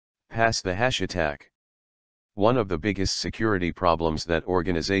Pass the hash attack. One of the biggest security problems that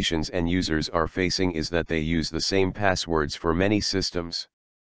organizations and users are facing is that they use the same passwords for many systems.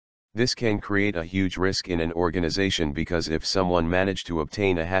 This can create a huge risk in an organization because if someone managed to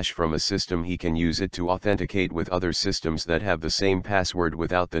obtain a hash from a system, he can use it to authenticate with other systems that have the same password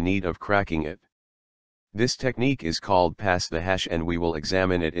without the need of cracking it. This technique is called pass the hash, and we will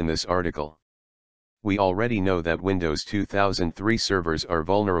examine it in this article. We already know that Windows 2003 servers are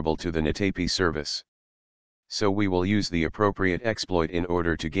vulnerable to the NetAP service. So we will use the appropriate exploit in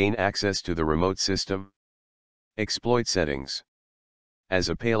order to gain access to the remote system. Exploit settings. As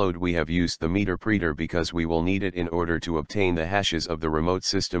a payload, we have used the meter because we will need it in order to obtain the hashes of the remote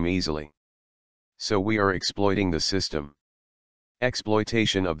system easily. So we are exploiting the system.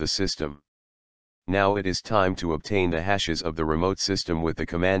 Exploitation of the system. Now it is time to obtain the hashes of the remote system with the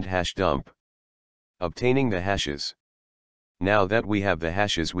command #dump. Obtaining the hashes. Now that we have the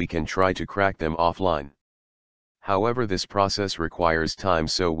hashes, we can try to crack them offline. However, this process requires time,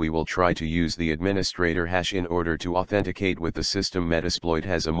 so we will try to use the administrator hash in order to authenticate with the system. Metasploit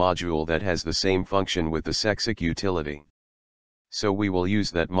has a module that has the same function with the systems utility. So we will use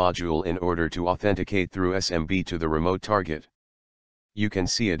that module in order to authenticate through SMB to the remote target. You can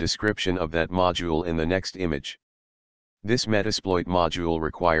see a description of that module in the next image. This Metasploit module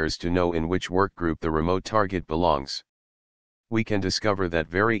requires to know in which workgroup the remote target belongs. We can discover that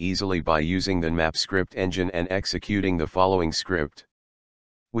very easily by using the map script engine and executing the following script.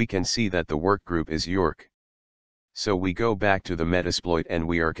 We can see that the workgroup is York. So we go back to the Metasploit and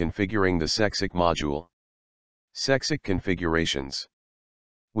we are configuring the systems module. Systems configurations.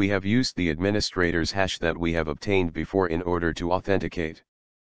 We have used the administrator's hash that we have obtained before in order to authenticate.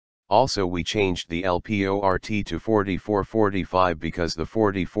 Also, we changed the LPORT to 4445 because the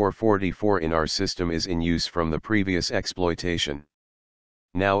 4444 in our system is in use from the previous exploitation.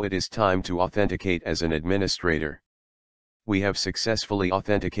 Now it is time to authenticate as an administrator. We have successfully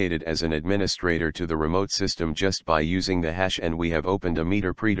authenticated as an administrator to the remote system just by using the hash, and we have opened a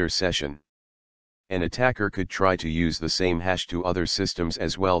meter session. An attacker could try to use the same hash to other systems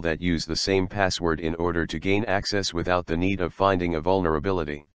as well that use the same password in order to gain access without the need of finding a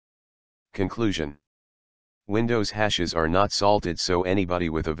vulnerability. Conclusion. Windows hashes are not salted, so anybody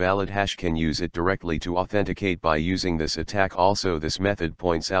with a valid hash can use it directly to authenticate by using this attack. Also, this method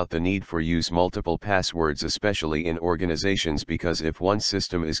points out the need for use multiple passwords, especially in organizations, because if one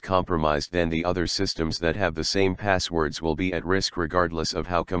system is compromised, then the other systems that have the same passwords will be at risk regardless of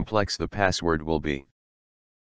how complex the password will be.